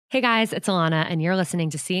Hey guys, it's Alana, and you're listening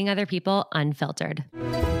to Seeing Other People Unfiltered.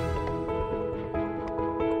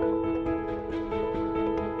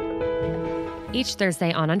 Each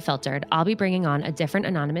Thursday on Unfiltered, I'll be bringing on a different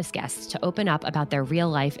anonymous guest to open up about their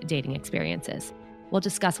real-life dating experiences. We'll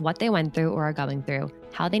discuss what they went through or are going through,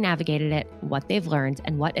 how they navigated it, what they've learned,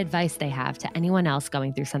 and what advice they have to anyone else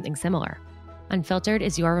going through something similar. Unfiltered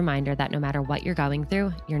is your reminder that no matter what you're going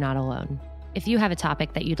through, you're not alone. If you have a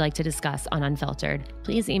topic that you'd like to discuss on Unfiltered,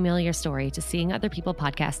 please email your story to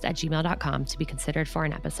seeingotherpeoplepodcast@gmail.com to be considered for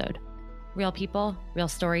an episode. Real people, real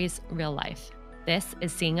stories, real life. This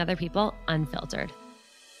is Seeing Other People Unfiltered.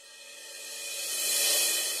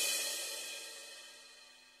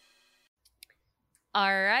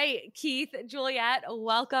 All right, Keith, Juliet,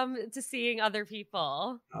 welcome to Seeing Other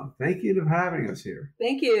People. Oh, thank you for having us here.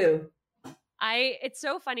 Thank you. It's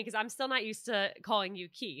so funny because I'm still not used to calling you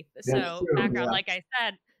Keith. So background, like I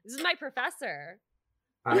said, this is my professor.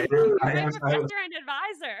 I am professor and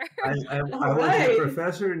advisor. I was a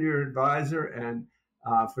professor and your advisor. And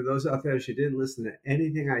for those out there, she didn't listen to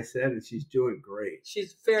anything I said, and she's doing great.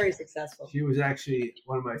 She's very successful. She was actually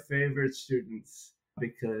one of my favorite students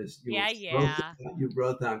because you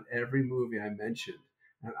wrote down every movie I mentioned.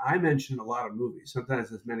 And I mentioned a lot of movies,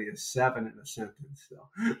 sometimes as many as 7 in a sentence. So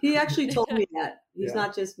he actually told me that. He's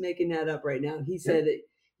not just making that up right now. He said that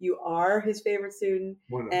you are his favorite student.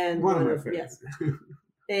 One of my favorites. Yes.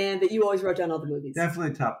 And that you always wrote down all the movies.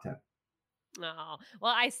 Definitely top 10. Oh,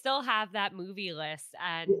 well, I still have that movie list.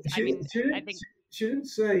 And she didn't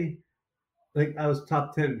say, like, I was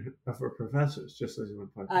top 10 for professors, just as you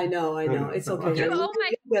went by. I know. It's okay. Oh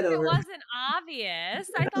my God, it wasn't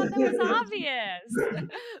obvious. I thought that was obvious.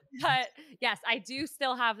 But yes, I do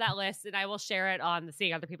still have that list, and I will share it on the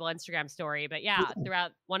Seeing Other People Instagram story. But yeah,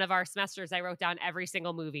 throughout one of our semesters, I wrote down every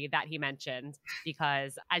single movie that he mentioned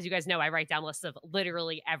because, as you guys know, I write down lists of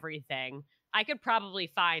literally everything. I could probably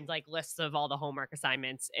find like lists of all the homework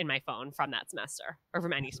assignments in my phone from that semester or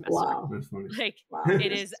from any semester. Wow. That's funny.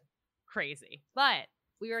 It is crazy. But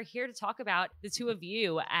we are here to talk about the two of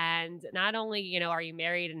you. And not only, are you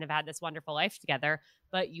married and have had this wonderful life together,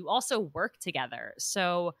 but you also work together.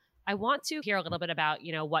 So I want to hear a little bit about,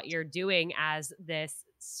 what you're doing as this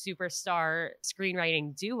superstar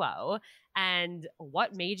screenwriting duo and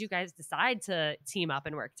what made you guys decide to team up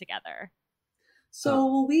and work together.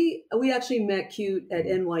 So we actually met cute at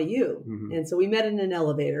NYU. Mm-hmm. And so we met in an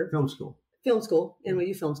elevator. Film school,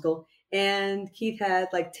 NYU Film School. And Keith had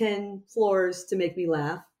like 10 floors to make me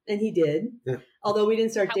laugh. And he did. Yeah. Although we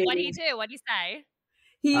didn't start dating. What did he do? What did he say?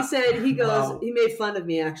 He said, he made fun of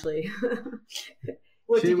me, actually.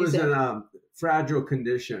 She was in a fragile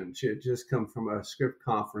condition. She had just come from a script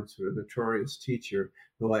conference with a notorious teacher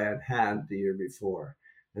who I had the year before.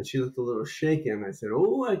 And she looked a little shaken. I said,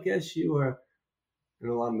 oh, I guess you are.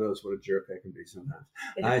 And Alana knows what a jerk I can be sometimes.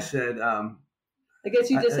 I said, I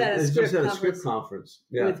guess you just had a script conference.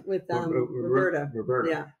 With Roberta.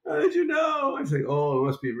 Yeah. How did you know? I was like, oh, it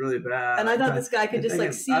must be really bad. And I thought this guy could just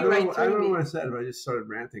see right through me. I don't know what I said, but I just started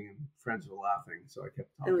ranting and friends were laughing. So I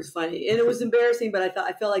kept talking. It was funny. And it was embarrassing, but I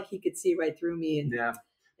felt like he could see right through me. And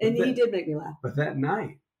he did make me laugh. But that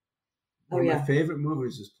night, one of my favorite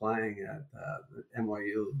movies was playing at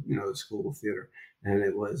NYU, the school of theater. And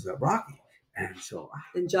it was Rocky. And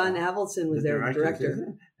John Avildsen was their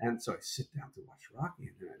director. And so I sit down to watch Rocky,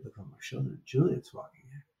 and then I look on my shoulder, and Juliet's walking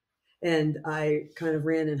in. And I kind of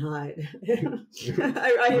ran and hide.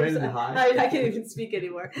 I can't even speak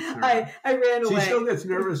anymore. I ran away. She still gets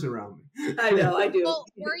nervous around me. I know, I do. Well,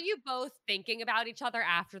 were you both thinking about each other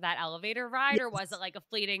after that elevator ride, or was it like a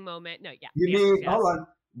fleeting moment? No, yeah. You mean, hold on.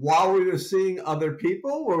 While we were seeing other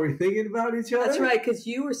people, were we thinking about each other? That's right, because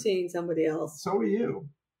you were seeing somebody else. So were you.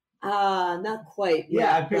 Not quite.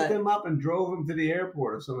 Yeah, I picked them up and drove them to the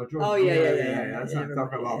airport. So I drove. Oh yeah. Let's not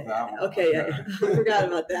talk about that one. Okay, I forgot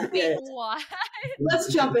about that. Yeah. What?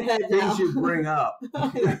 Let's jump ahead now. Things you bring up.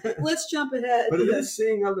 Let's jump ahead. But it is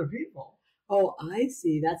seeing other people. Oh, I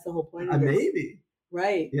see. That's the whole point of this. Maybe.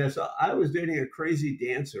 Right. Yeah. So I was dating a crazy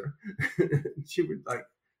dancer. She would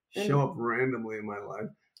show up randomly in my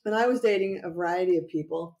life. And I was dating a variety of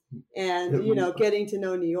people, and getting to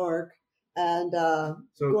know New York. And so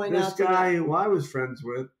going this out guy who I was friends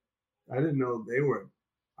with, I didn't know they were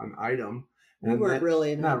an item. And we weren't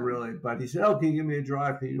really. Not really. But he said, oh, can you give me a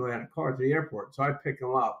drive? Because I had a car to the airport. So I pick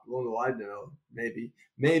him up. Little I know, maybe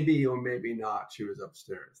or maybe not. She was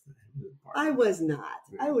upstairs. I was not.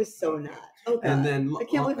 I was so not. Okay. And then I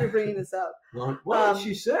can't believe you're bringing this up. Well,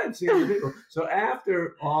 she said seeing other people. So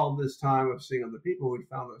after all this time of seeing other people, we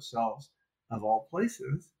found ourselves, of all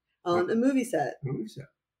places, on a movie set. Movie set.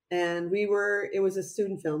 And it was a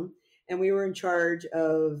student film. and we were in charge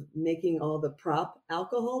of making all the prop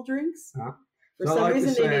alcohol drinks. For so some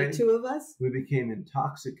reason, they made 2 of us. We became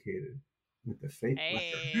intoxicated with the fake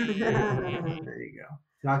liquor. There you go.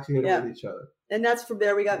 Intoxicated with each other. And that's from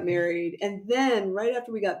there we got married. And then right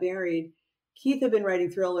after we got married, Keith had been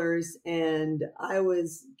writing thrillers, and I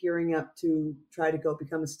was gearing up to try to go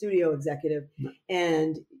become a studio executive.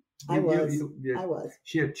 And I was.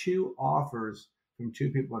 She had 2 offers from 2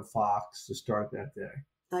 people at Fox to start that day.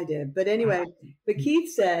 I did. But anyway, but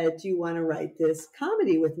Keith said, do you want to write this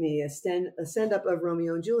comedy with me, a send-up of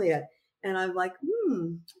Romeo and Juliet? And I'm like,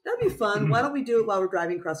 that'd be fun. Why don't we do it while we're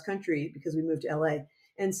driving cross country? Because we moved to LA.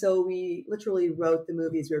 And so we literally wrote the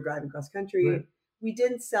movie as we were driving cross country. Right. We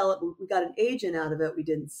didn't sell it. We got an agent out of it. We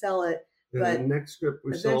didn't sell it. But the next script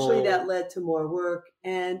we eventually that led to more work.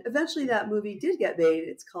 And eventually that movie did get made.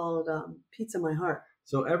 It's called Pizza My Heart.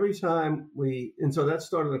 So every time so that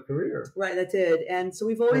started a career. Right, that did. And so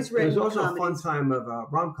we've always written comedies. It was also comedies. a fun time of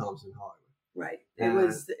rom-coms in Hollywood. Right.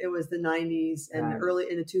 It was the 90s and early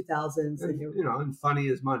in the 2000s. And funny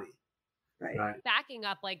is money. Right. Backing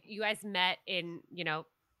up, like you guys met in,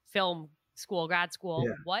 film school, grad school.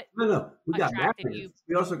 Yeah. What? No. We got married.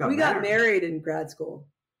 We got married in grad school.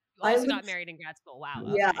 You also got married in grad school. Wow.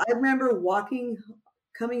 Okay. Yeah. I remember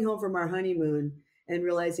coming home from our honeymoon and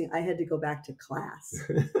realizing I had to go back to class.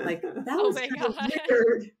 Like that was kind of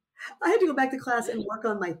weird. I had to go back to class and work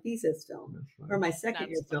on my thesis film or my second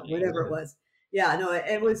year film, whatever it was. Yeah, no,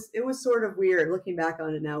 it was sort of weird looking back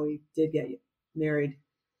on it. Now we did get married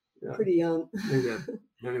pretty young. Yeah.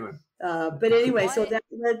 Anyway. But anyway, so that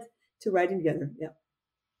led to writing together. Yeah.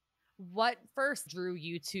 What first drew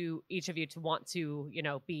you to each of you to want to,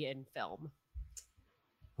 be in film?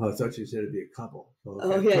 Oh, I thought you said it'd be a couple.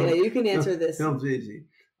 So, you can answer this. Film's easy.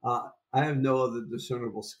 I have no other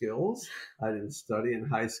discernible skills. I didn't study in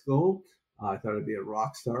high school. I thought I'd be a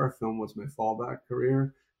rock star. Film was my fallback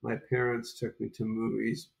career. My parents took me to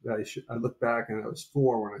movies. I look back and I was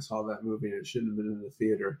 4 when I saw that movie, and it shouldn't have been in the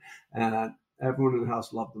theater. And everyone in the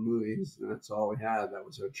house loved the movies, and that's all we had. That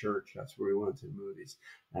was our church. That's where we went to the movies.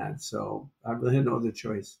 And so I really had no other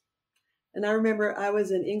choice. And I remember I was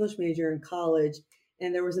an English major in college,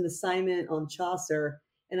 and there was an assignment on Chaucer,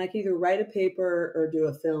 and I could either write a paper or do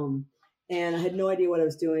a film. And I had no idea what I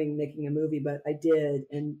was doing making a movie, but I did.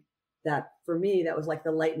 And that, for me, that was like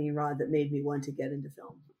the lightning rod that made me want to get into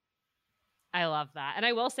film. I love that. And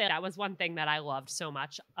I will say that was one thing that I loved so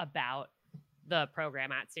much about the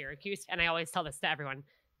program at Syracuse. And I always tell this to everyone.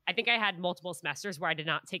 I think I had multiple semesters where I did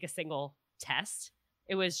not take a single test.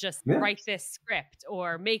 It was just write this script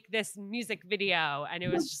or make this music video. And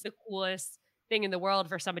it was just the coolest thing in the world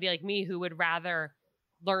for somebody like me who would rather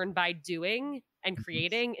learn by doing and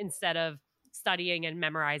creating instead of studying and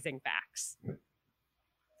memorizing facts.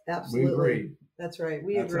 Absolutely. We agree. That's right.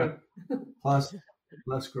 We agree. Plus,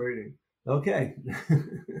 less grading. Okay.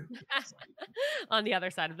 On the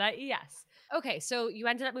other side of that, yes. Okay, so you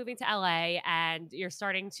ended up moving to LA and you're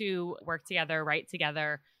starting to work together, write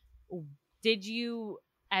together. Did you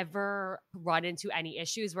ever run into any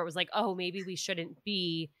issues where it was like, oh, maybe we shouldn't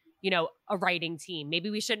be, a writing team.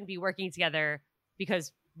 Maybe we shouldn't be working together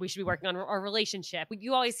because we should be working on our relationship.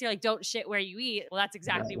 You always hear like, don't shit where you eat. Well, that's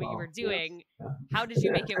exactly what you were doing. Yes. How did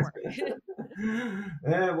you make it work?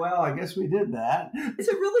 Well, I guess we did that. It's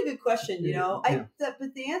a really good question,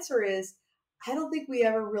 but the answer is, I don't think we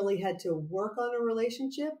ever really had to work on a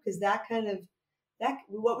relationship because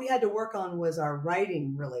what we had to work on was our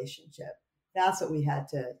writing relationship. That's what we had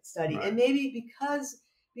to study. Right. And maybe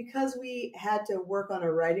because we had to work on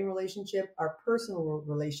a writing relationship, our personal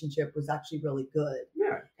relationship was actually really good.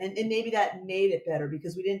 Yeah. And maybe that made it better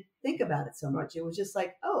because we didn't think about it so much. It was just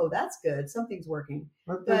like, oh, that's good. Something's working.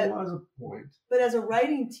 But there was a point. But as a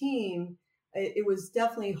writing team, it was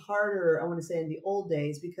definitely harder, I want to say, in the old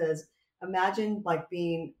days, because imagine like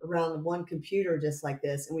being around one computer just like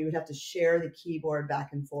this, and we would have to share the keyboard back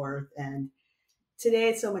and forth. And today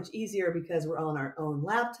it's so much easier because we're on our own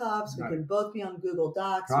laptops. We can both be on Google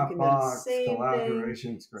Docs. Dropbox, we can do the same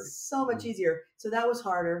collaboration's thing. Great. So much easier. So that was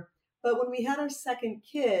harder. But when we had our second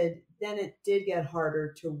kid, then it did get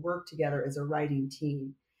harder to work together as a writing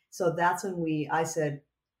team. So that's when I said,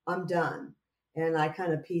 I'm done. And I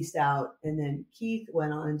kind of pieced out. And then Keith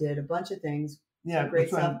went on and did a bunch of things. Yeah, great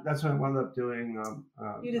stuff. That's what I wound up doing.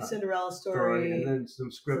 You did Cinderella Story. And then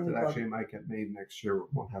some script that actually might get made next year.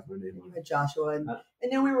 Won't have my name on it. Joshua. And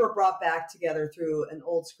then we were brought back together through an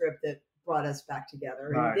old script that brought us back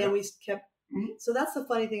together. And then we kept. So that's the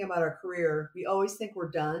funny thing about our career. We always think we're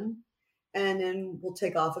done. And then we'll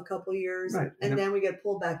take off a couple years. Right. And then we get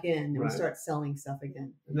pulled back in and we start selling stuff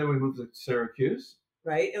again. And then we moved to Syracuse.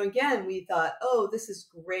 right? And again, we thought, oh, this is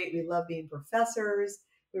great. We love being professors.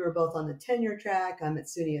 We were both on the tenure track. I'm at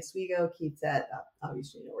SUNY Oswego. Keith's at,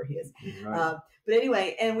 obviously you know where he is. Right. But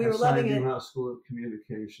anyway, and we were loving it. Newhouse School of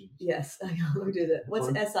Communications. Yes, I know who do that. What's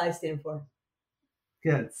SI stand for?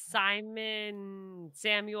 Good. Simon,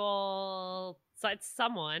 Samuel, so it's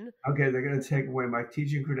someone. Okay, they're going to take away my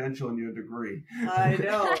teaching credential and your degree. I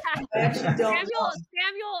know. I actually don't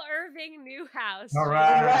Samuel Irving Newhouse. All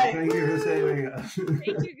right. Thank you for saving us. Thank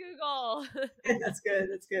you, Google. That's good.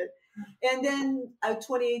 That's good. And then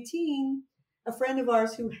 2018, a friend of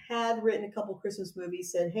ours who had written a couple Christmas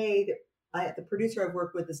movies said, hey, the producer I've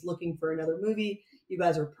worked with is looking for another movie. You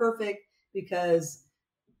guys are perfect because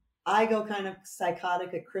I go kind of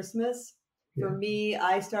psychotic at Christmas. Yeah. For me,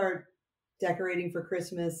 I start decorating for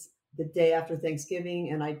Christmas the day after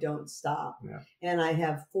Thanksgiving and I don't stop. Yeah. And I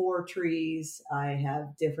have 4 trees. I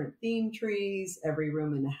have different theme trees. Every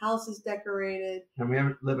room in the house is decorated. And we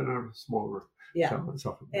live in a small room. Yeah.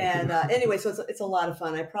 And anyway, so it's a lot of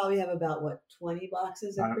fun. I probably have about 20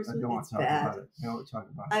 boxes at Christmas. I don't want to talk about it. I don't want to talk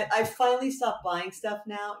about it. I finally stopped buying stuff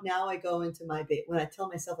now. Now I go into my when I tell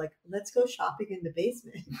myself like, let's go shopping in the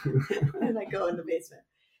basement. And I go in the basement,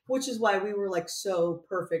 which is why we were like so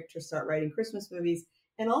perfect to start writing Christmas movies.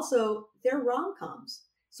 And also they're rom-coms.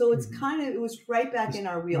 So it's it was right back in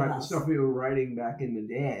our wheelhouse. Right, the stuff we were writing back in the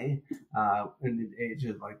day, in the age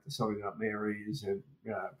of like the Selling Out Marys and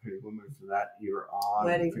Pretty Woman for that year on.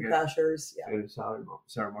 Wedding Crashers, yeah. And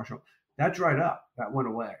Sarah Marshall. That dried up. That went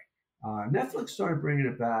away. Netflix started bringing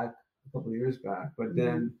it back a couple of years back. But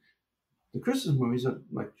then the Christmas movies,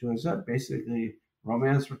 like Julie said, basically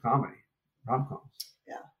romance or comedy, rom-coms.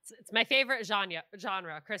 Yeah. It's my favorite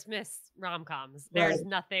genre, Christmas rom-coms. There's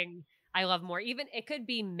nothing I love more. Even it could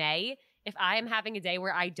be May. If I am having a day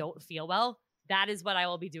where I don't feel well, that is what I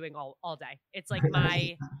will be doing all day. It's like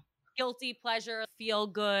my guilty pleasure, feel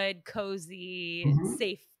good, cozy,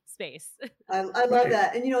 safe space. I love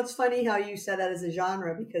that. And it's funny how you said that as a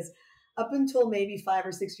genre because up until maybe 5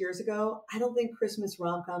 or 6 years ago, I don't think Christmas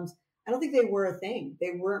rom-coms, I don't think they were a thing.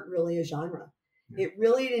 They weren't really a genre. Yeah. It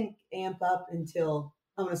really didn't amp up until,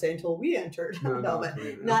 I'm going to say until we entered.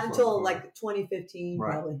 Not until like 2015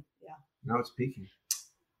 probably. Yeah. Now it's peaking.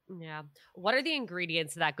 Yeah. What are the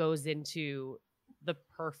ingredients that goes into the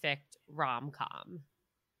perfect rom-com?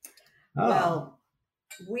 Well,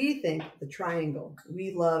 we think the triangle.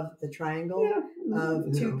 We love the triangle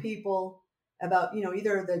of two people about,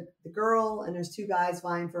 either the girl and there's 2 guys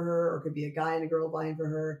vying for her, or it could be a guy and a girl vying for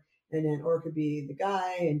her, and then, or it could be the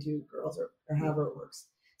guy and 2 girls, or however it works.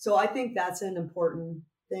 So I think that's an important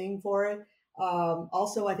thing for it.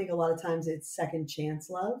 Also, I think a lot of times it's second chance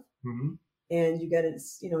love, and you get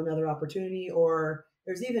another opportunity, or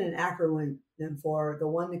there's even an acronym for the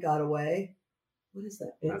one that got away. What is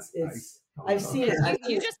that? I've seen it.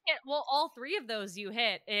 You just hit all 3 of those you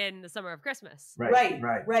hit in the Summer of Christmas. Right.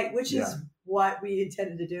 Which is what we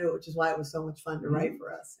intended to do, which is why it was so much fun to write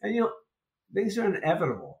for us. And things are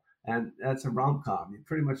inevitable, and that's a rom-com. You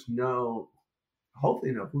pretty much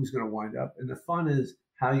hopefully know who's going to wind up, and the fun is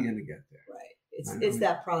how you're going to get there. Right. It's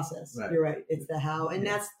that process. Right. You're right. It's the how, and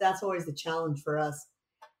that's always the challenge for us.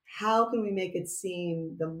 How can we make it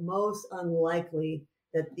seem the most unlikely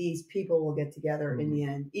that these people will get together in the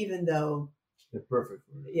end, even though they're perfect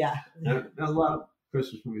for it? Yeah. And a lot of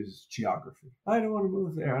Christmas movies is geography. I don't want to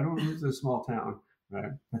move there. I don't want to move to a small town,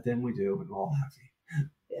 right? But then we do, and we're all happy.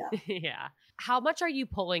 Yeah. Yeah. How much are you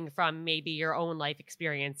pulling from maybe your own life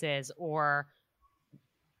experiences, or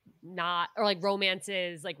not, or like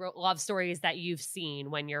romances, like love stories that you've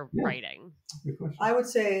seen when you're writing? Good question. I would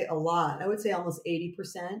say a lot. I would say almost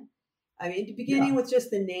 80%. I mean, beginning with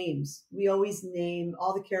just the names. We always name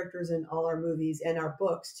all the characters in all our movies, and our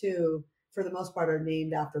books too, for the most part, are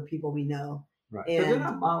named after people we know. Right. And, but they're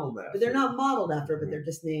not modeled after. But they're not modeled after, but they're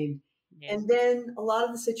just named. Yeah. And then a lot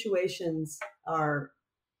of the situations are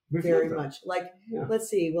very much like, let's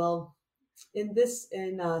see, well, in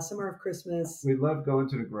Summer of Christmas, we love going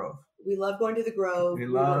to the Grove. We love going to the Grove. We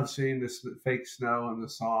love seeing the fake snow and the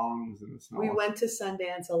songs and the snow. We went to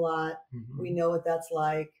Sundance a lot. We know what that's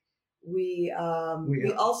like. We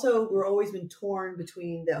also were always been torn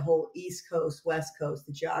between the whole East Coast, West Coast,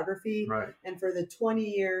 the geography. Right. And for the 20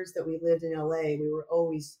 years that we lived in LA, we were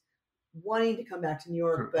always wanting to come back to New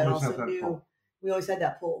York, but also knew we always had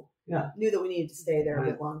that pull. Yeah. Knew that we needed to stay there a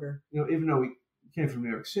bit longer. Even though we came from New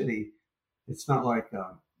York City, it's not like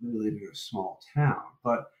we live in a small town,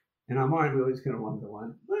 but in our mind, we always kind of wanted to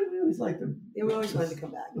one. We always liked them. Yeah, we always wanted to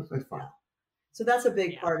come back. Looks like fun. Yeah. So that's a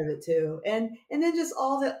big part of it too. And then just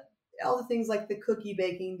all the things like the cookie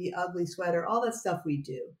baking, the ugly sweater, all that stuff we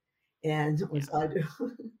do. And which I do.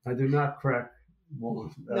 I do not crack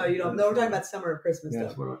No, you don't. No, we're talking about Summer of Christmas.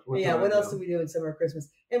 Yes, what else do we do in Summer of Christmas?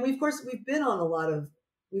 And we've been on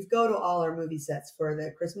we go to all our movie sets for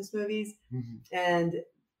the Christmas movies, and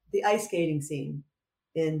the ice skating scene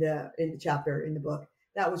in the chapter in the book,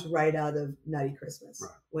 that was right out of Nutty Christmas,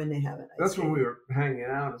 when they have it. That's when we were hanging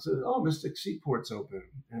out and said, "Oh, Mystic Seaport's open,"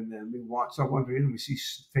 and then we start wandering in and we see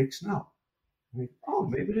fake snow. And oh,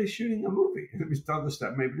 maybe they're shooting a movie. And we start the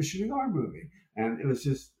step. Maybe they're shooting our movie, and it was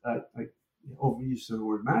just like overuse of the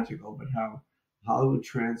word magical, but how Hollywood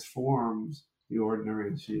transforms the ordinary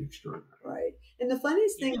into the extraordinary. Right. And the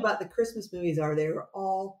funniest thing about the Christmas movies are they were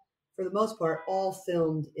all, for the most part, all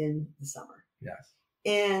filmed in the summer. Yes.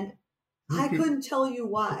 And I couldn't tell you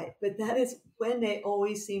why, but that is when they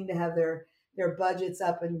always seem to have their budgets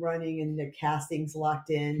up and running and their castings locked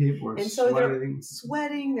in. People are they're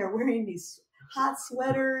sweating. They're wearing these hot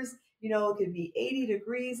sweaters. It could be 80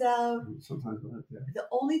 degrees out. Sometimes like that. The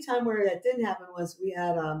only time where that didn't happen was we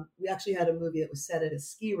actually had a movie that was set at a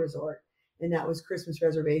ski resort, and that was Christmas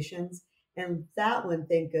Reservations. And that one,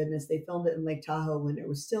 thank goodness, they filmed it in Lake Tahoe when there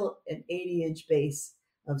was still an 80-inch base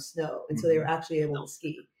of snow, and so they were actually able to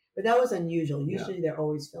ski. But that was unusual. Usually they're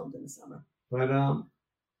always filmed in the summer. But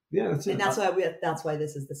that's it. And that's why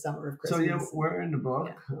this is the summer of Christmas. So we're in the book.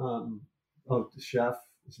 Yeah. The chef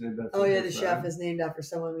is named after. The chef is named after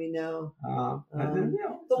someone we know. And then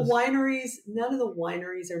the wineries. None of the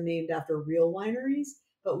wineries are named after real wineries,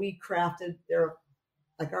 but we crafted their.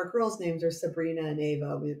 Like our girls' names are Sabrina and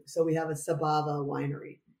Ava, so we have a Sabava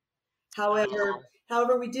winery.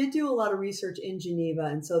 However, we did do a lot of research in Geneva,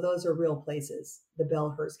 and so those are real places. The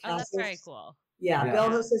Bellhurst Castle. Oh, that's very cool. Yeah,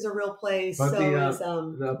 Bellhurst is a real place. But is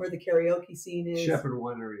where the karaoke scene is. Shepherd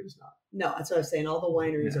Winery is not. No, that's what I was saying. All the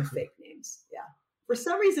wineries are fake names. Yeah. For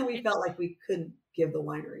some reason, we felt like we couldn't give the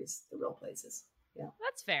wineries the real places. Yeah.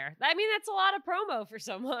 That's fair. I mean, that's a lot of promo for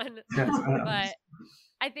someone. But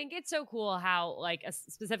I think it's so cool how, like,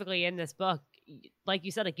 specifically in this book, like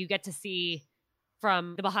you said, like you get to see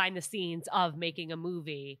from the behind the scenes of making a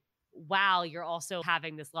movie while you're also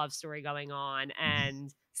having this love story going on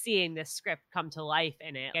and seeing this script come to life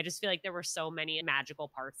in it. I just feel like there were so many magical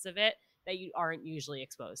parts of it that you aren't usually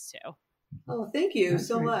exposed to. Oh, thank you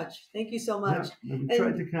so much. Thank you so much. Yeah, we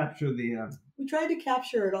tried to capture we tried to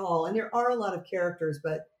capture it all, and there are a lot of characters,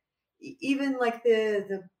 but even like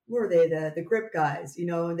the grip guys,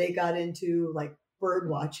 they got into like bird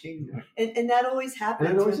watching, and that always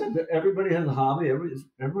happens. And everybody has a hobby. Everyone's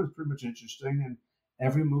pretty much interesting, and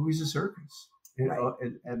every movie's a circus.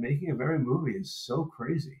 And making a very movie is so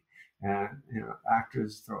crazy, and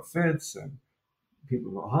actors throw fits, and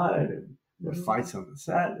people go hide, and there's fights on the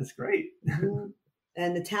set. It's great.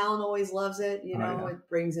 And the town always loves it. It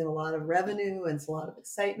brings in a lot of revenue and it's a lot of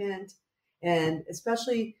excitement, and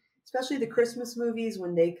especially the Christmas movies,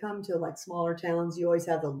 when they come to like smaller towns, we'd always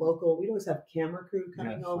have camera crew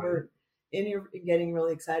coming over and getting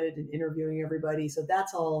really excited and interviewing everybody. So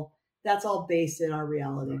that's all based in our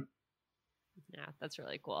reality. Yeah, that's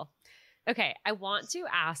really cool. Okay. I want to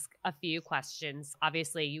ask a few questions.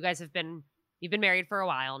 Obviously you guys you've been married for a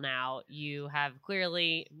while now. You have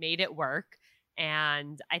clearly made it work.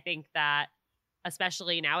 And I think that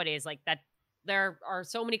especially nowadays, like that, there are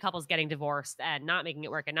so many couples getting divorced and not making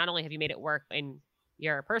it work. And not only have you made it work in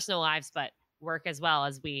your personal lives, but work as well,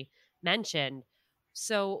 as we mentioned.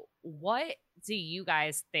 So what do you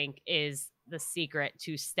guys think is the secret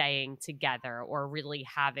to staying together or really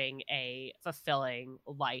having a fulfilling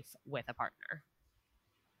life with a partner?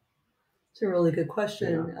 It's a really good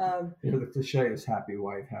question. The cliche is happy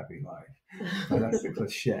wife, happy life. But that's the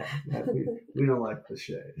cliche. We don't like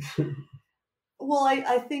cliches. Well,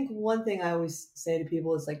 I think one thing I always say to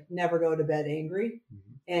people is like, never go to bed angry,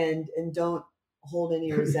 and don't hold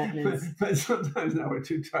any resentments. But sometimes now we're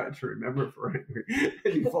too tired to remember if we're angry,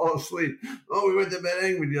 and you fall asleep. Oh, we went to bed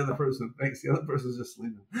angry. The other person thinks the other person's just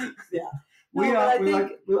sleeping. Yeah. No,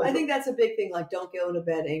 I think that's a big thing. Like, don't go to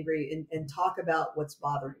bed angry and talk about what's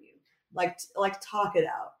bothering you. Like talk it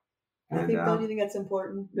out. Don't you think that's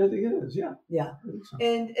important? I think it is. Yeah. Yeah. I think so.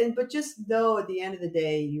 And but just know at the end of the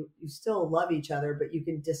day, you still love each other, but you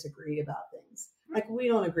can disagree about things. Like, we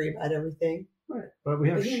don't agree about everything. Right. But we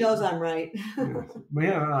have. But he knows I'm right. We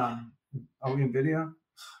have. Are we in video?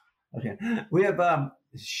 Okay. We have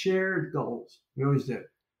shared goals. We always do.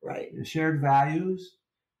 Right. Shared values,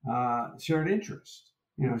 shared interests.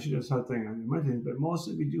 She does her thing, but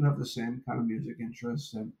mostly we do have the same kind of music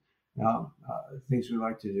interests and things we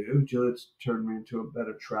like to do. Juliet's turned me into a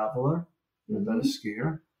better traveler and a better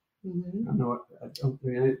skier. Mm-hmm. I don't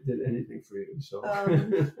think I did anything for you, so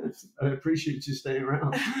I appreciate you staying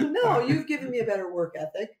around. No, you've given me a better work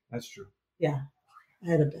ethic. That's true. Yeah.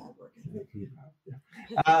 I had a bad work ethic.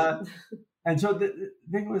 Yeah. And so the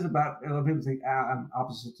thing was about, a lot of people think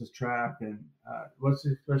opposites attract, and what's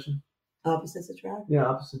the expression? Opposites attract. Yeah,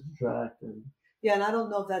 opposites attract, and yeah, and I don't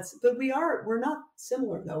know if that's, but we're not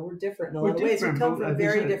similar though. We're different in a lot of ways. We come from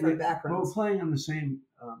very different backgrounds. We're playing on the same.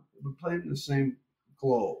 We're playing in the same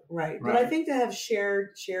globe. Right, but I think to have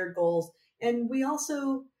shared goals, and we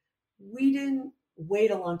didn't wait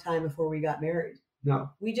a long time before we got married. No,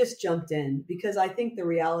 we just jumped in, because I think the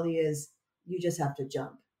reality is you just have to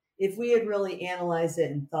jump. If we had really analyzed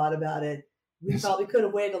it and thought about it, we probably could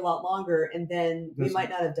have waited a lot longer, and then we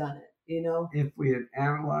might not have done it. If we had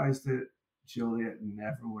analyzed it, Juliet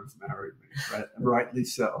never would have married me. Right? Rightly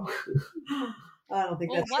so. I don't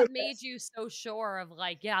think that's what made you so sure of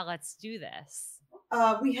like, yeah, let's do this?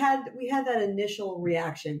 We had that initial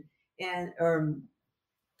reaction, and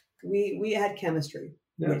we had chemistry.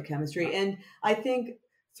 Yeah. We had chemistry, and I think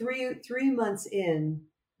 3 months in,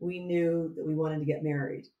 we knew that we wanted to get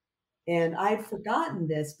married. And I'd forgotten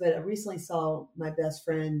this, but I recently saw my best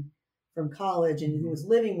friend from college, and who was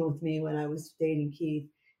living with me when I was dating Keith.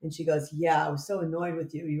 And she goes, yeah, I was so annoyed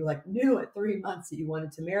with you. You knew at 3 months that you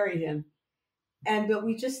wanted to marry him. But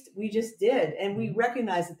we just did. And we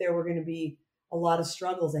recognized that there were going to be a lot of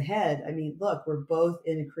struggles ahead. I mean, look, we're both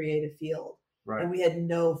in a creative field. Right. And we had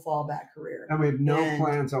no fallback career. And we had no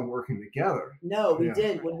plans on working together. No, we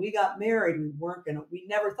didn't. When we got married, we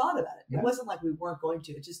never thought about it. It wasn't like we weren't going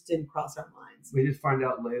to. It just didn't cross our minds. We did find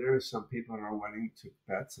out later some people in our wedding took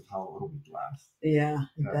bets of how long we'd last. Yeah.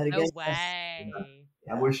 No way.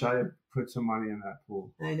 Yeah. I wish I had put some money in that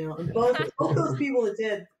pool. I know. And both those people that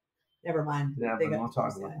did, never mind. Yeah, but we'll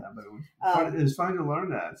talk about that. But it was fun to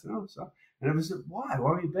learn that. And it was, why?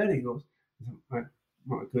 Why are you betting? He goes, my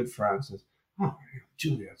good friend says, oh,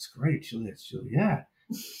 Juliet's great. Juliet's Juliet.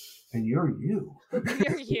 And you're you.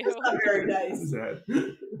 You're you. That's not very nice.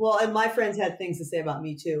 Well, and my friends had things to say about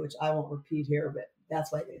me too, which I won't repeat here, but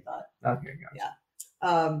that's why they thought. Okay, gotcha.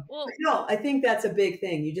 Yeah. No, I think that's a big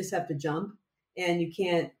thing. You just have to jump, and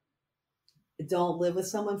you don't live with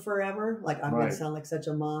someone forever. Like, I'm going to sound like such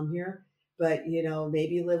a mom here, but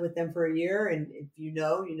maybe live with them for a year, and if you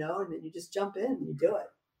know, and then you just jump in and you do it.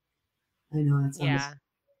 I know that sounds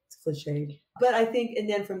cliched, but I think, and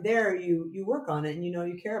then from there you work on it, and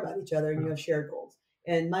you care about each other, and you have shared goals.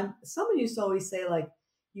 And someone used to always say, like,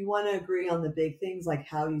 you want to agree on the big things, like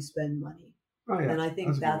how you spend money. Oh, yeah. And I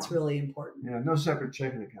think that's really important. Yeah, no separate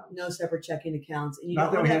checking accounts. No separate checking accounts. And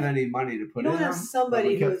not that we have any money to put in. You don't have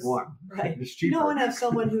somebody who's one. Right. It's cheaper. You don't want to have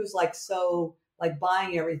someone who's so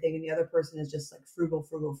buying everything, and the other person is just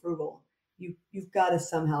frugal. You've got to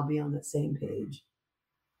somehow be on that same page.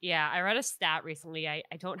 Yeah, I read a stat recently. I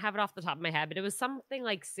don't have it off the top of my head, but it was something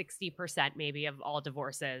like 60% maybe of all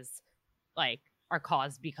divorces are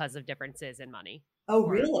caused because of differences in money. Oh,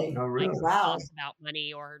 really? Oh, really? Wow. About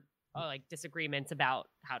money or disagreements about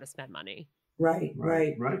how to spend money. Right.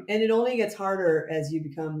 And it only gets harder as you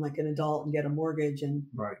become an adult and get a mortgage and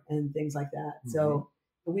things like that. Mm-hmm. So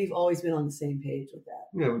we've always been on the same page with that.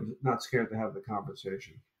 Yeah, we're not scared to have the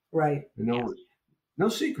conversation. Right. No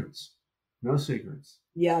secrets. No secrets.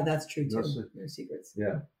 Yeah, that's true too. No secrets.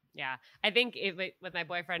 Yeah. Yeah. I think with my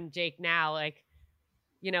boyfriend Jake now,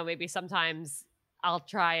 maybe sometimes I'll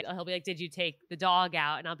try, he'll be like, did you take the dog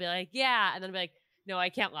out? And I'll be like, yeah. And then I'll be like, no, I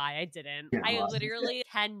can't lie. I didn't. I literally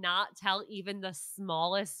cannot tell even the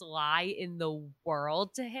smallest lie in the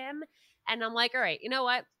world to him. And I'm like, all right, you know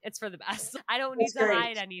what? It's for the best. I don't need to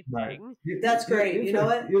hide anything. Right. That's great. You know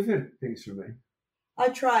what? You've hid things from me. I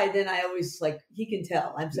tried, then I always he can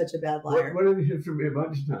tell I'm such a bad liar. What have you hid from me a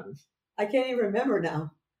bunch of times? I can't even remember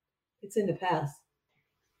now. It's in the past.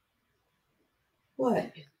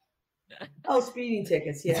 What? Oh, speeding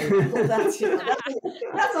tickets. Yeah. Well, that's a whole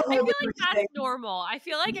I feel like that's thing. Normal. I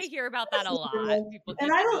feel like I hear about that a lot. People keep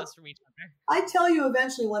those from each other. I tell you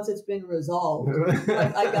eventually once it's been resolved.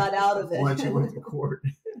 I got out of it. Once you went to court.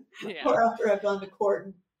 Or after I've gone to court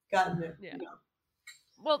and gotten it. Yeah.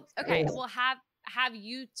 Well, okay. Well, have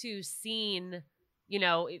you two seen,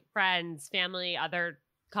 friends, family, other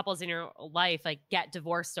couples in your life get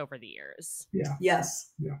divorced over the years? Yeah.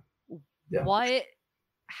 Yes. Yeah. What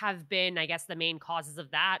have been, I guess, the main causes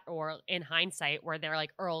of that, or in hindsight, were there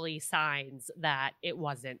early signs that it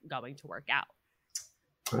wasn't going to work out?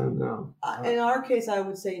 I don't know. In our case, I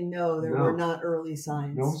would say no, there were not early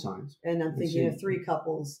signs. No signs. And I'm thinking of 3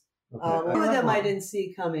 couples. Okay. One of them I didn't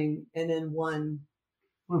see coming, and then one.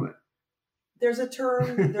 Wait a minute. There's a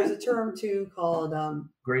term too called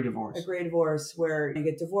gray divorce. A gray divorce, where you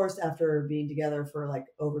get divorced after being together for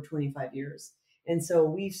over 25 years. And so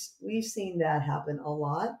we've seen that happen a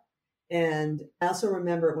lot. And I also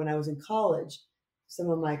remember when I was in college, some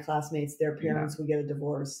of my classmates, their parents would get a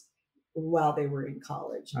divorce while they were in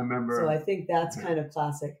college. I remember. So I think that's kind of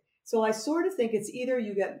classic. So I sort of think it's either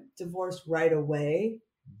you get divorced right away,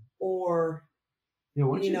 or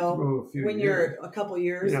once when you're a couple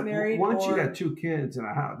years married. Once you got 2 kids in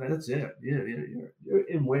a house, that's it. You're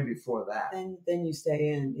in way before that. And then you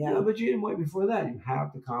stay in. Yeah. But you're in way before that. You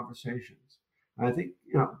have the conversations. And I think,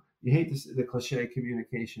 you hate the cliche,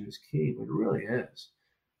 communication is key, but it really is.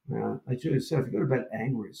 Like Julie said, if you go to bed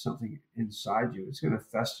angry at something inside you, it's going to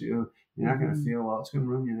fester you. You're not going to feel well. It's going to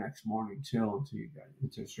ruin you next morning until you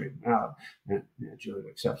get straighten out. And Julie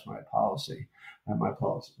accepts my apology. My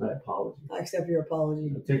apology. I accept your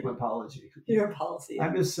apology. I'll take my apology. Your apology. I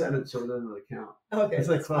just said it, so it doesn't really count. Okay. It's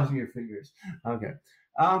like crossing your fingers. Okay.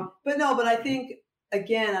 But I think,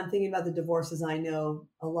 again, I'm thinking about the divorces I know.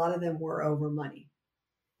 A lot of them were over money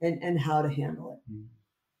and how to handle it. Mm-hmm.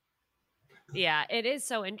 Yeah, it is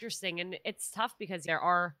so interesting. And it's tough because there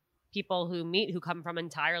are people who come from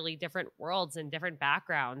entirely different worlds and different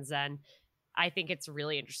backgrounds. And I think it's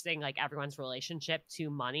really interesting, like everyone's relationship to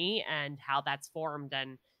money and how that's formed.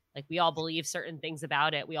 And like, we all believe certain things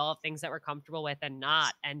about it. We all have things that we're comfortable with and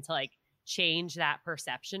not. And to like change that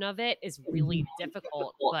perception of it is really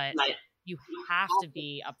difficult, but you have to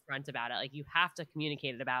be upfront about it. Like, you have to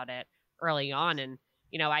communicate about it early on. And,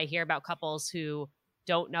 I hear about couples who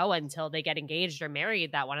don't know until they get engaged or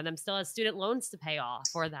married that one of them still has student loans to pay off,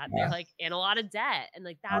 or that they're like in a lot of debt. And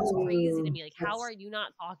like, that's crazy to me. Like, how are you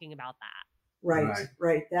not talking about that?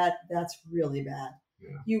 Right. That's really bad.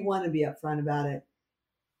 Yeah. You want to be upfront about it.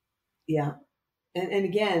 Yeah. And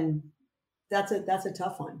again, that's a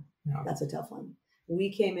tough one. Yeah. That's a tough one.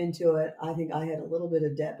 We came into it, I think I had a little bit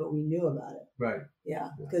of debt, but we knew about it. Right. Yeah.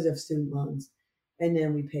 Because of student loans. And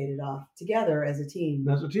then we paid it off together as a team.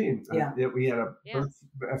 As a team. Yeah. We had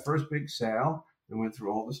a first big sale and went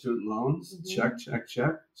through all the student loans. Check.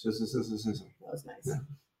 That was nice.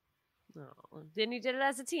 Yeah. Oh, then you did it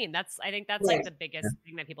as a team. I think that's like the biggest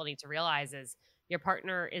thing that people need to realize is your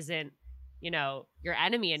partner isn't, your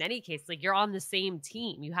enemy in any case. Like, you're on the same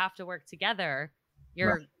team. You have to work together.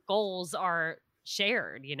 Your goals are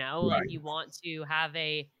shared, like, you want to have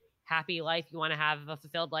a happy life, you want to have a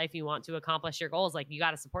fulfilled life, you want to accomplish your goals, like, you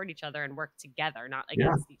got to support each other and work together, not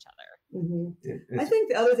against each other. Mm-hmm. I think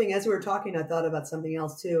the other thing, as we were talking, I thought about something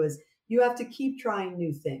else too, is you have to keep trying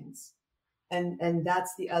new things. And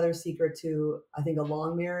that's the other secret to, I think, a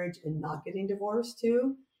long marriage and not getting divorced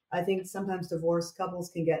too. I think sometimes divorced couples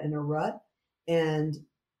can get in a rut and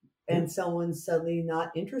someone's suddenly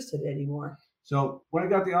not interested anymore. So when I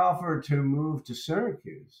got the offer to move to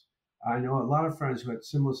Syracuse, I know a lot of friends who had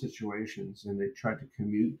similar situations, and they tried to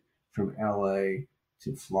commute from LA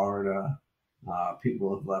to Florida.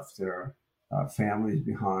 People have left their families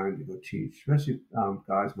behind to go teach, especially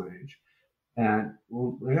guys my age. And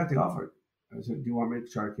when I got the offer, I said, "Do you want me to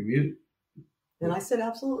try to commute?" And I said,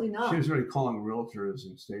 "Absolutely not." She was already calling realtors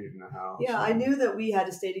and stayed in the house. Yeah, I knew that we had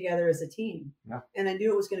to stay together as a team. Yeah. And I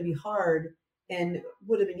knew it was going to be hard. And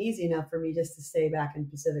would have been easy enough for me just to stay back in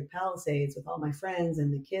Pacific Palisades with all my friends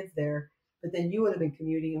and the kids there. But then you would have been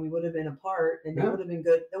commuting and we would have been apart, and that would have been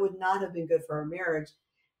good. That would not have been good for our marriage.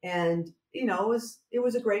 And, it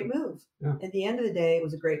was a great move. Yeah. At the end of the day, it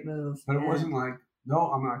was a great move. But it wasn't like, no,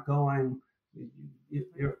 I'm not going. You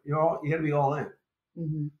got to be all in.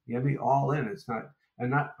 Mm-hmm. You got to be all in. It's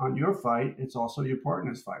not on your fight. It's also your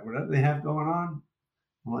partner's fight. Whatever they have going on,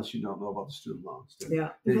 unless you don't know about the student loans.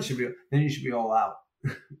 Then you should be all out.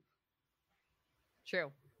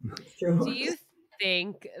 True. True. Do you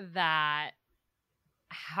think that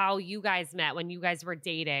how you guys met when you guys were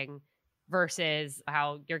dating versus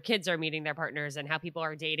how your kids are meeting their partners and how people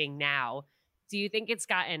are dating now, do you think it's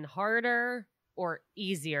gotten harder or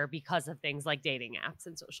easier because of things like dating apps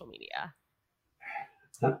and social media?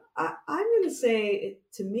 I'm going to say,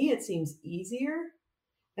 to me, it seems easier.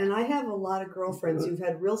 And I have a lot of girlfriends who've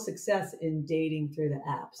had real success in dating through the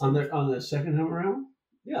apps. On the second time around?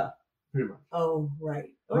 Yeah, pretty much. Oh,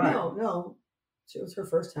 right. Oh, right. No. It was her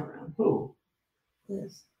first time around. Who?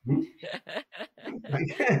 Liz. I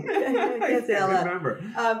can't remember.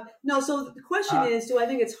 No, so the question is, do I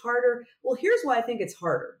think it's harder? Well, here's why I think it's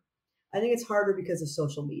harder. I think it's harder because of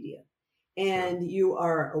social media. And you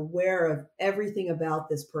are aware of everything about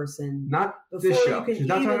this person. Not this show. She's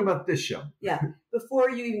not talking about this show. Yeah. Before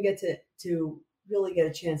you even get to really get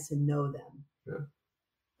a chance to know them. Yeah.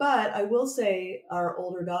 But I will say our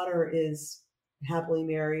older daughter is happily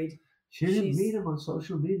married. She didn't meet him on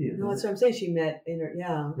social media. No, that's what I'm saying. She met in her,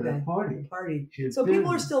 at a party. So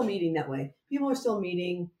people are still meeting that way. People are still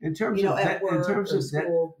meeting in terms of at work, in terms or of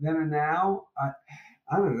school. then and now.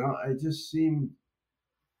 I don't know. It just seemed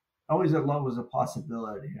always that love was a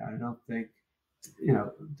possibility. I don't think,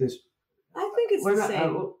 this. I think it's the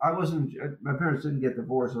same. I wasn't. My parents didn't get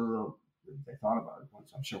divorced, although they thought about it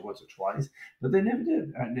once. I'm sure once or twice, but they never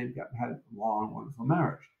did. And they had a long, wonderful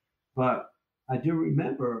marriage. But I do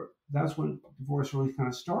remember that's when divorce really kind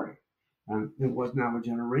of started, and it was now a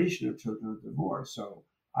generation of children of divorce. So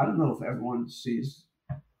I don't know if everyone sees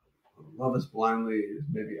love as blindly as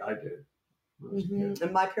maybe I did. Mm-hmm.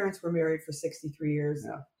 And my parents were married for 63 years.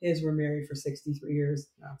 Yeah. His were married for 63 years.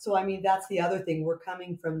 Yeah. So, I mean, that's the other thing. We're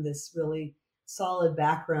coming from this really solid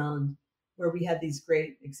background where we had these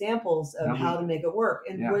great examples of how to make it work.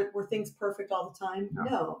 And were things perfect all the time?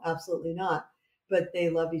 No, absolutely not. But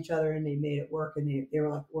they loved each other and they made it work. And they were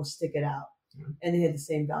like, we'll stick it out. Yeah. And they had the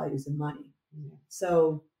same values and money. Yeah.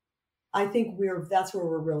 So I think that's where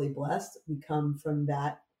we're really blessed. We come from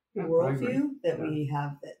that worldview that we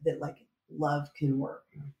have that like, love can work.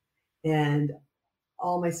 And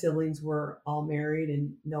all my siblings were all married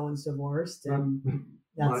and no one's divorced. And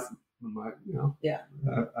that's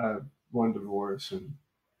one divorce and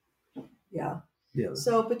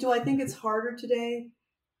So, but do I think it's harder today?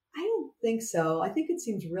 I don't think so. I think it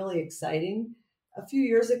seems really exciting. A few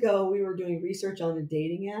years ago, we were doing research on the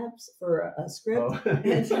dating apps for a script,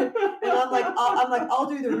 and I'm like, I'll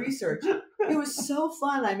do the research. It was so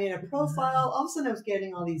fun. I made a profile. All of a sudden, I was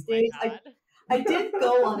getting all these dates. I didn't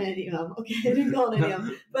go on any of them. Okay, I didn't go on any of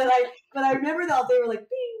them. But I remember that they were like,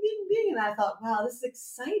 bing, bing, bing, and I thought, wow, this is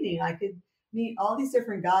exciting. I could meet all these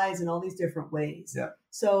different guys in all these different ways. Yeah.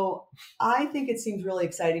 So I think it seems really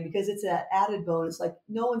exciting because it's that added bonus. Like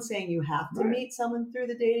no one's saying you have to meet someone through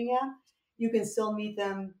the dating app. You can still meet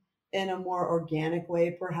them in a more organic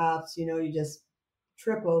way, perhaps. You just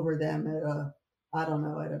trip over them at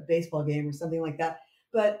a baseball game or something like that.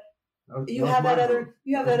 But you have that other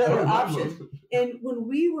option. And when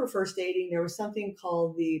we were first dating, there was something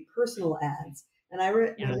called the personal ads. And there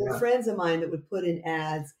were friends of mine that would put in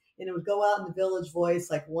ads, and it would go out in the Village Voice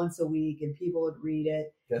like once a week, and people would read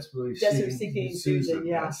it. Desperately seeking Susan,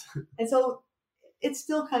 yes. And so it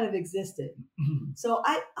still kind of existed. So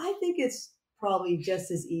I think it's probably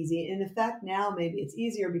just as easy. And in fact, now maybe it's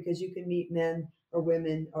easier because you can meet men or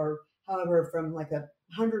women or however from like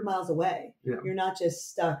 100 miles away. Yeah. You're not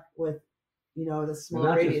just stuck with, the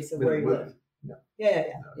small radius of where you live. Yeah.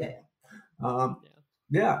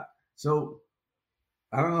 So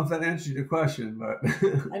I don't know if that answered your question, but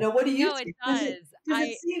I know. What do you think? No, it does. Does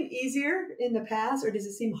it seem easier in the past or does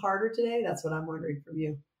it seem harder today? That's what I'm wondering from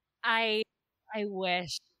you. I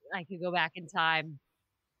wish I could go back in time.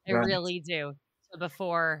 I really do. So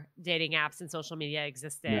before dating apps and social media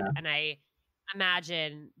existed. Yeah. And I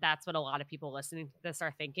imagine that's what a lot of people listening to this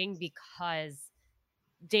are thinking, because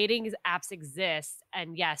dating apps exist.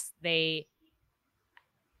 And yes, they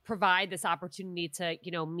provide this opportunity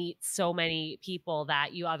to, meet so many people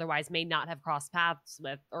that you otherwise may not have crossed paths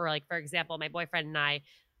with. Or like, for example, my boyfriend and I,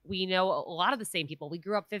 we know a lot of the same people. We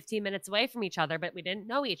grew up 15 minutes away from each other, but we didn't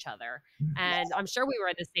know each other. And I'm sure we were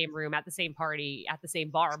in the same room, at the same party, at the same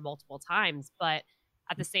bar multiple times. But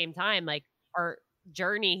at the same time, like our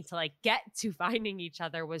journey to like get to finding each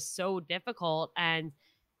other was so difficult. And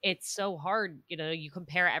it's so hard. You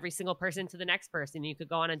compare every single person to the next person. You could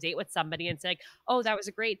go on a date with somebody and say like, oh, that was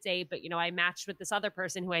a great date, but I matched with this other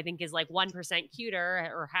person who I think is like 1%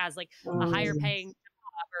 cuter or has like a higher paying job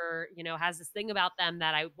or, has this thing about them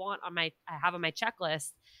that I have on my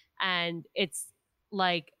checklist. And it's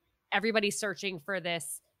like everybody's searching for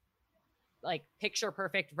this like picture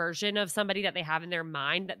perfect version of somebody that they have in their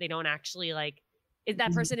mind that they don't actually like,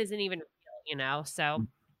 that person isn't even real, so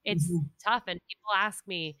it's tough. And people ask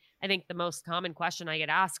me, I think the most common question I get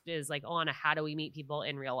asked is like, oh, Anna, how do we meet people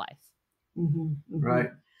in real life? Right.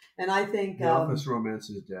 And I think the office romance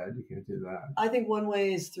is dead. You can't do that. I think one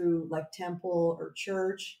way is through like temple or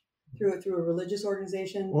church, through a religious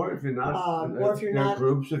organization. Or if you're not, groups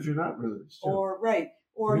if you're not religious.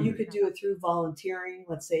 Or you could do it through volunteering.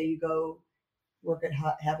 Let's say you go work at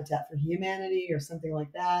Habitat for Humanity or something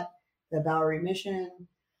like that, the Bowery Mission.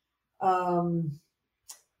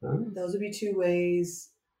 Those would be two ways.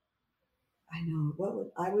 I know. What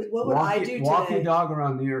would I do today? Walk your dog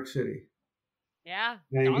around New York City. Yeah,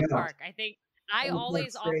 dog park. I think I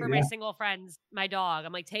always offer my single friends my dog.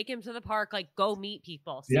 I'm like, take him to the park. Like, go meet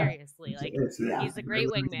people. Seriously, he's a great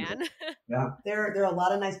wingman. Yeah, there are a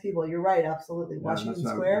lot of nice people. You're right. Absolutely. Washington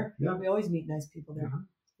Square. Yeah. We always meet nice people there.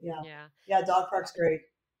 Yeah. Dog park's great.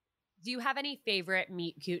 Do you have any favorite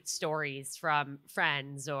meet cute stories from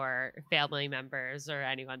friends or family members or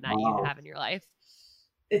anyone that you have in your life?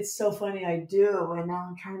 It's so funny. I do. And now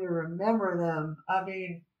I'm trying to remember them. I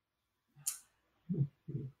mean,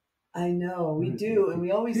 I know, we do, and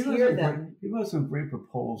we always hear them. People have some great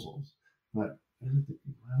proposals, but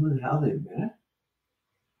how they met?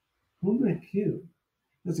 Who met Q?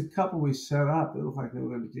 There's a couple we set up. They looked like they were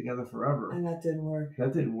going to be together forever. And that didn't work.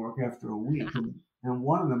 That didn't work after a week. And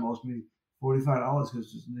one of them owes me $45 because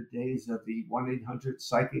it was in the days of the 1-800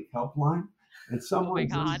 psychic helpline. And someone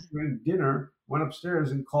during dinner went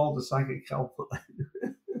upstairs and called the psychic helpline.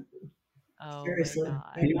 Oh, seriously.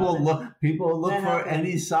 People look for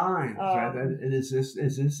any signs. Right? And is this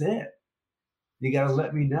it? You got to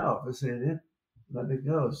let me know. If this ain't it, let it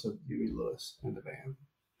go. So Huey Lewis and the band.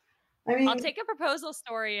 I mean, I'll take a proposal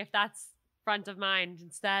story if that's front of mind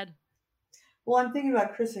instead. Well, I'm thinking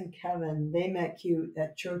about Chris and Kevin. They met cute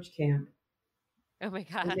at church camp. Oh my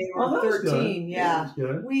God. When they were 13. Yeah.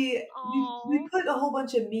 We put a whole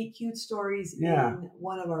bunch of meet cute stories in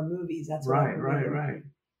one of our movies. That's right.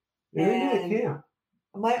 Yeah, they met at camp.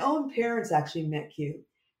 My own parents actually met cute.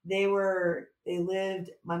 My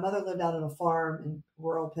mother lived out on a farm in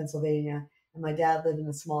rural Pennsylvania, and my dad lived in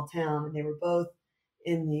a small town, and they were both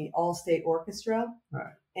in the all-state orchestra.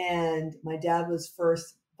 Right. And my dad was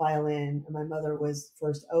first violin and my mother was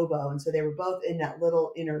first oboe. And so they were both in that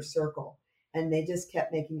little inner circle, and they just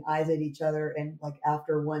kept making eyes at each other. And like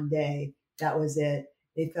after one day, that was it.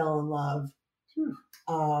 They fell in love.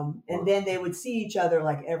 And then they would see each other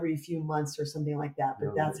like every few months or something like that.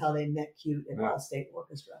 But that's how they met cute at all-state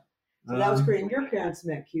orchestra. So that was great. And your parents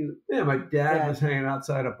met cute. Yeah, my dad was hanging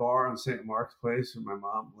outside a bar on St. Mark's Place where my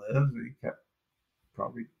mom lived, and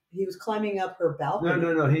he was climbing up her balcony.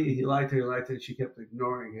 No. He liked her. She kept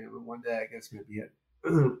ignoring him. And one day, I guess maybe he had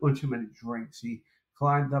one too many drinks. He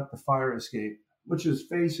climbed up the fire escape, which is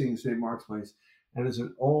facing St. Mark's Place. And there's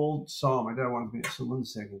an old song. My dad wanted me to saloon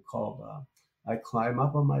singing called I Climb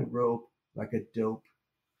Up on My Rope Like a Dope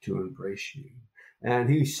to Embrace You. And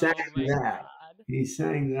he sang that. God. He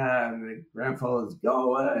sang that. And the grandfather's,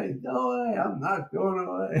 go away, I'm not going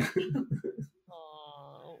away.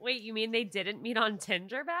 Wait, you mean they didn't meet on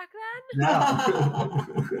Tinder back then? No.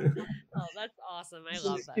 Oh, that's awesome. I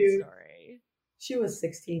love that story. She was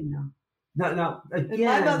 16 now. No. Again, and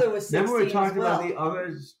my mother was 16. Remember we were talking about the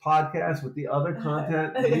other podcast with the other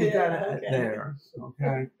content? Leave that there.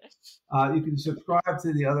 Okay. You can subscribe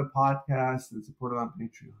to the other podcast and support it on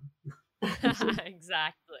Patreon.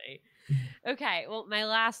 Exactly. Okay. Well, my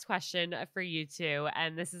last question for you two,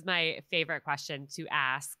 and this is my favorite question to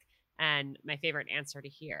ask and my favorite answer to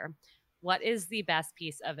hear. What is the best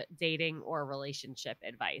piece of dating or relationship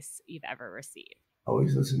advice you've ever received?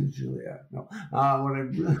 Always listen to Juliet. No.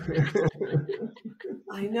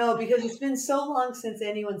 I know, because it's been so long since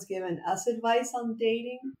anyone's given us advice on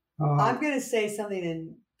dating. I'm going to say something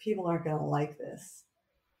and people aren't going to like this.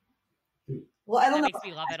 Well, I don't know. That makes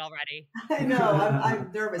me love it already. I know.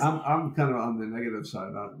 I'm nervous. I'm kind of on the negative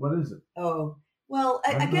side. What is it? Oh, well,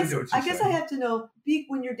 I guess I have to know,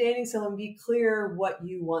 when you're dating someone, be clear what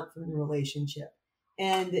you want from the relationship.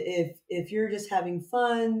 And if you're just having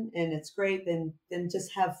fun and it's great, then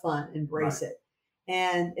just have fun, embrace it.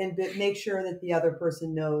 But make sure that the other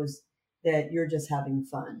person knows that you're just having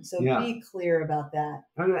fun. So be clear about that.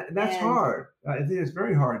 That's hard. I think it's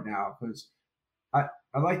very hard now because I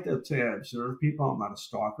like to say I observe people. I'm not a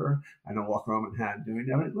stalker. I don't walk around Manhattan doing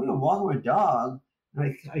that. But when I'm walking my dog,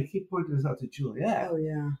 and I keep pointing this out to Juliet. Oh,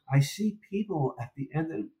 yeah. I see people at the end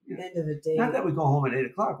of the day. Not that we go home at 8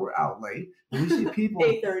 o'clock. We're out late. And we see people.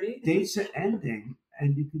 8:30. Dates are ending.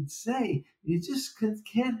 And you can say, you just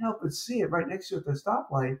can't help but see it right next to you at the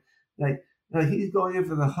stoplight. Like he's going in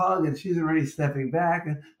for the hug and she's already stepping back.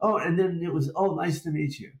 And then it was, nice to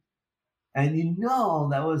meet you. And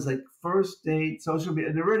that was like first date, social media,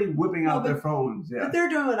 and they're already whipping out their phones. Yeah. But they're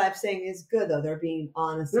doing what I'm saying is good, though. They're being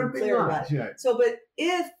honest and clear about it. Yeah. So,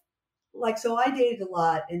 but so I dated a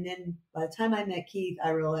lot, and then by the time I met Keith,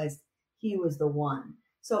 I realized he was the one.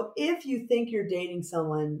 So if you think you're dating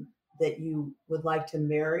someone that you would like to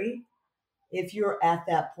marry, if you're at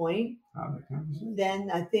that point, then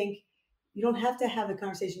I think you don't have to have the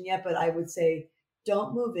conversation yet, but I would say,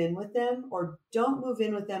 don't move in with them, or don't move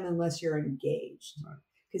in with them unless you're engaged.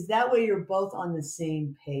 Because that way you're both on the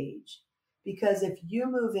same page. Because if you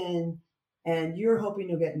move in and you're hoping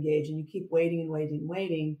you'll get engaged and you keep waiting and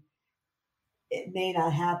waiting, it may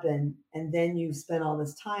not happen. And then you've spent all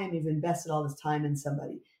this time, you've invested all this time in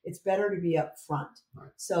somebody. It's better to be upfront.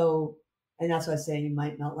 Right. So, and that's why I say you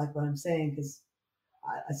might not like what I'm saying because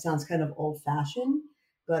it sounds kind of old fashioned,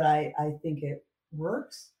 but I think it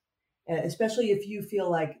works. Especially if you feel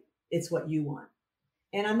like it's what you want.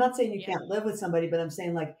 And I'm not saying you can't live with somebody, but I'm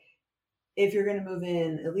saying like, if you're going to move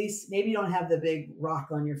in, at least maybe you don't have the big rock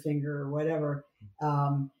on your finger or whatever.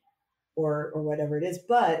 or whatever it is.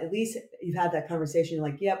 But at least you've had that conversation. You're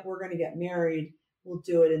like, yep, we're going to get married. We'll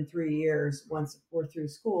do it in 3 years once we're through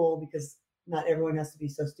school, because not everyone has to be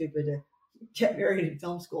so stupid to get married in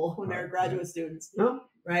film school when they're graduate students. No.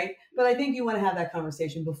 Right. But I think you want to have that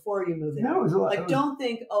conversation before you move in. No, don't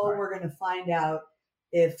think, we're going to find out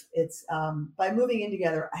if it's by moving in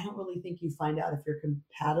together. I don't really think you find out if you're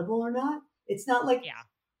compatible or not. It's not like,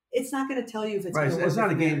 it's not going to tell you if it's right. It's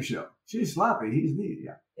not a game show. She's sloppy. He's neat.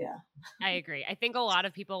 Yeah. I agree. I think a lot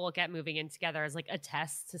of people look at moving in together as like a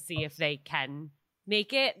test to see if they can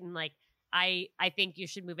make it. And like, I think you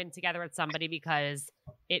should move in together with somebody because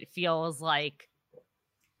it feels like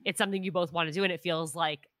it's something you both want to do. And it feels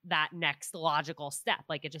like that next logical step.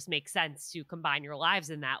 Like it just makes sense to combine your lives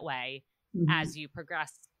in that way as you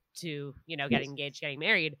progress to, getting engaged, getting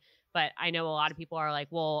married. But I know a lot of people are like,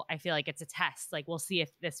 well, I feel like it's a test. Like, we'll see if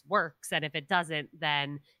this works. And if it doesn't,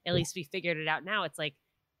 then at least we figured it out now. It's like,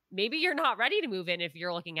 maybe you're not ready to move in if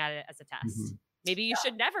you're looking at it as a test. Maybe you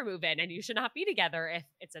should never move in and you should not be together if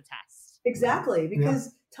it's a test. Exactly.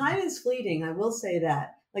 Because time is fleeting. I will say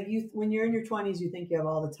that. Like when you're in your 20s, you think you have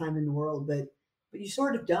all the time in the world, but you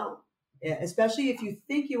sort of don't, especially if you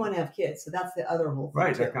think you want to have kids. So that's the other whole thing.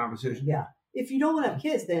 Right. That conversation. Yeah. If you don't want to have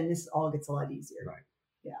kids, then this all gets a lot easier. Right.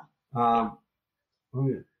 Yeah.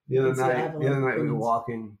 The other night we were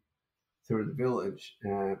walking through the village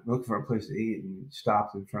and looking for a place to eat, and we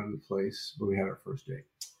stopped in front of the place where we had our first date.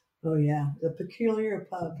 Oh yeah, the Peculiar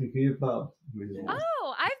Pub. Peculiar Pub.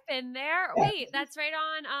 Oh, I've been there. Wait, that's right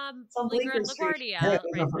on Bleecker and LaGuardia. That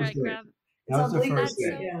was the first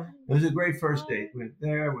date. Yeah. It was a great first date. Went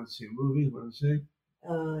there, went to see a movie. Went to see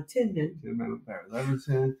Tin Man. Went Barry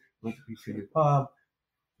Levinson. Went to Peculiar Pub.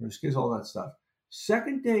 First kiss, all that stuff.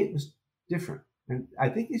 Second date was different. And I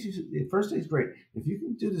think the first date's great. If you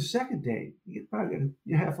can do the second date, you're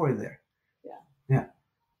halfway there. Yeah.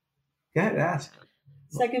 Go ahead, ask.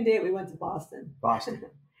 Second date, we went to Boston.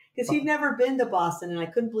 Because he'd nenever been to Boston, and I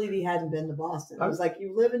couldn't believe he hadn't been to Boston. I was like,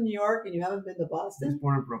 you live in New York and you haven't been to Boston? He was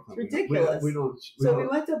born in Brooklyn. It's ridiculous. We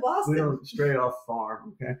went to Boston. We don't stray off far,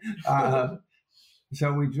 okay?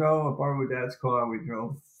 So we drove, I borrowed my dad's car. We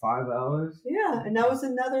drove 5 hours. Yeah, and that was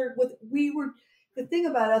the thing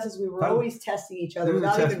about us is we were always testing each other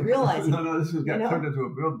without even realizing. No, this turned into a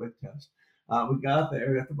real big test. We got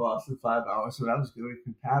there, we got to Boston 5 hours, so that was good. We were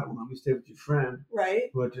compatible. Then we stayed with your friend, right?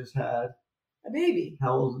 Who had just had a baby.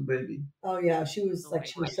 How old was the baby? Oh yeah, she was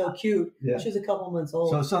so cute. Yeah. She was a couple months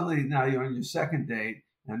old. So suddenly now you're on your second date,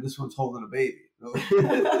 and this one's holding a baby.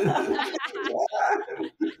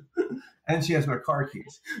 And she has my car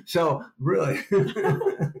keys. So really.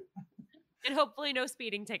 And hopefully no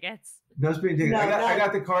speeding tickets. No speeding tickets. No, I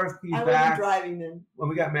got the car keys back. I wasn't driving then. When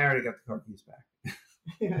we got married, I got the car keys back.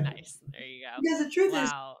 Nice. There you go. Because the truth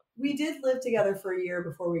is, we did live together for a year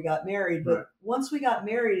before we got married. But once we got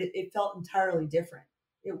married, it felt entirely different.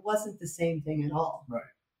 It wasn't the same thing at all. Right.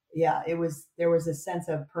 Yeah, there was a sense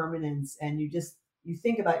of permanence, and you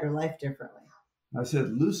think about your life differently. I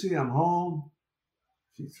said, Lucy, I'm home.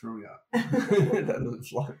 She threw me up. That doesn't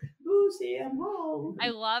fly. Lucy, I'm home. I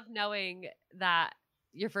love knowing that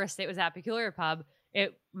your first date was at Peculiar Pub.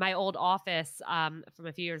 My old office from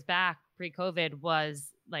a few years back, pre-COVID, was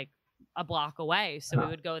like a block away. So we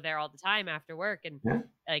would go there all the time after work. And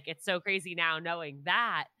like, it's so crazy now knowing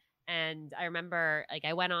that. And I remember like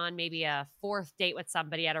I went on maybe a fourth date with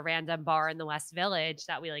somebody at a random bar in the West Village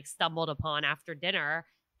that we like stumbled upon after dinner.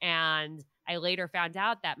 And I later found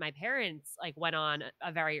out that my parents like went on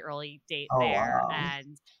a very early date there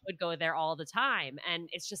and would go there all the time. And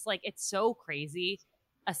it's just like, it's so crazy.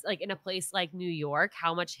 Like in a place like New York,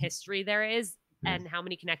 how much history there is and how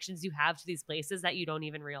many connections you have to these places that you don't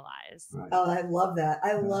even realize. Right. Oh, I love that.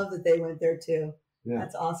 I love that they went there too. Yeah.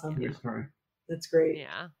 That's awesome. That's great.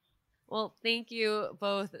 Yeah. Well, thank you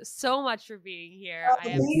both so much for being here. Oh, I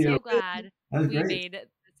am so glad we made this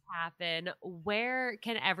happen. Where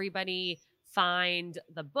can everybody find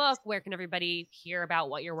the book? Where can everybody hear about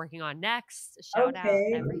what you're working on next? Shout out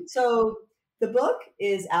everything. So the book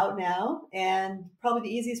is out now, and probably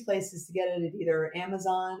the easiest place is to get it at either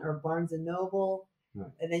Amazon or Barnes & Noble.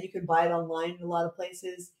 Right. And then you can buy it online in a lot of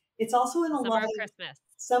places. It's also in a lot of Christmas.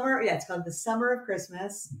 It's called The Summer of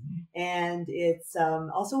Christmas. And it's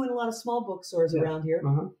also in a lot of small bookstores around here,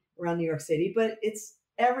 around New York City, but it's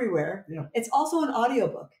everywhere. Yeah. It's also an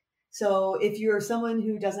audiobook. So if you're someone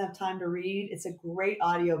who doesn't have time to read, it's a great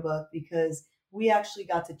audiobook because we actually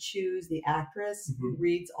got to choose the actress who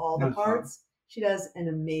reads all the parts. Fun. She does an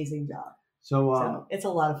amazing job. So it's a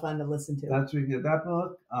lot of fun to listen to. That's where you get that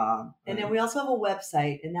book. And then we also have a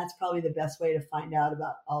website, and that's probably the best way to find out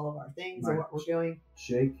about all of our things and what we're doing.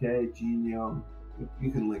 ShayKGneil.com.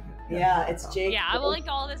 You can link it. Yeah, it's Jake. Yeah, I will link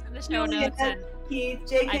all this in the show notes. And Keith,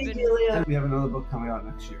 J.K. Julia. And we have another book coming out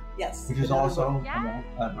next year. Yes. Which is also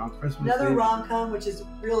around Christmas. Another rom-com, which is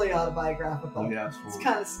really autobiographical. Oh, yeah, it's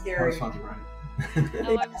kind of scary. It's fun to write.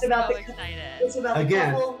 I'm so excited. It's about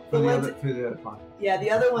again, the couple. for the other part. Yeah, the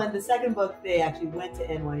other one, the second book, they actually went to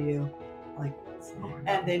NYU,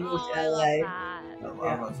 and they moved to LA. A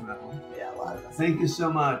lot of us in that one. Yeah, a lot of us. Thank you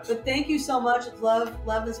so much. But thank you so much.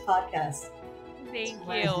 Love this podcast. Thank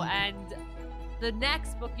you. And the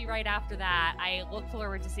next book you write after that, I look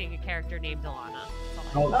forward to seeing a character named Alana.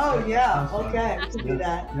 Oh yeah. Okay. We can do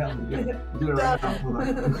that. Yeah, do it right now. I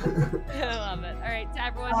love it. All right. To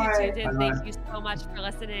everyone who tuned in, thank you so much for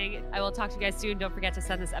listening. I will talk to you guys soon. Don't forget to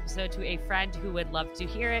send this episode to a friend who would love to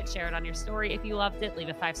hear it. Share it on your story if you loved it. Leave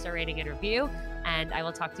a 5-star rating and review. And I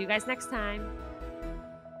will talk to you guys next time.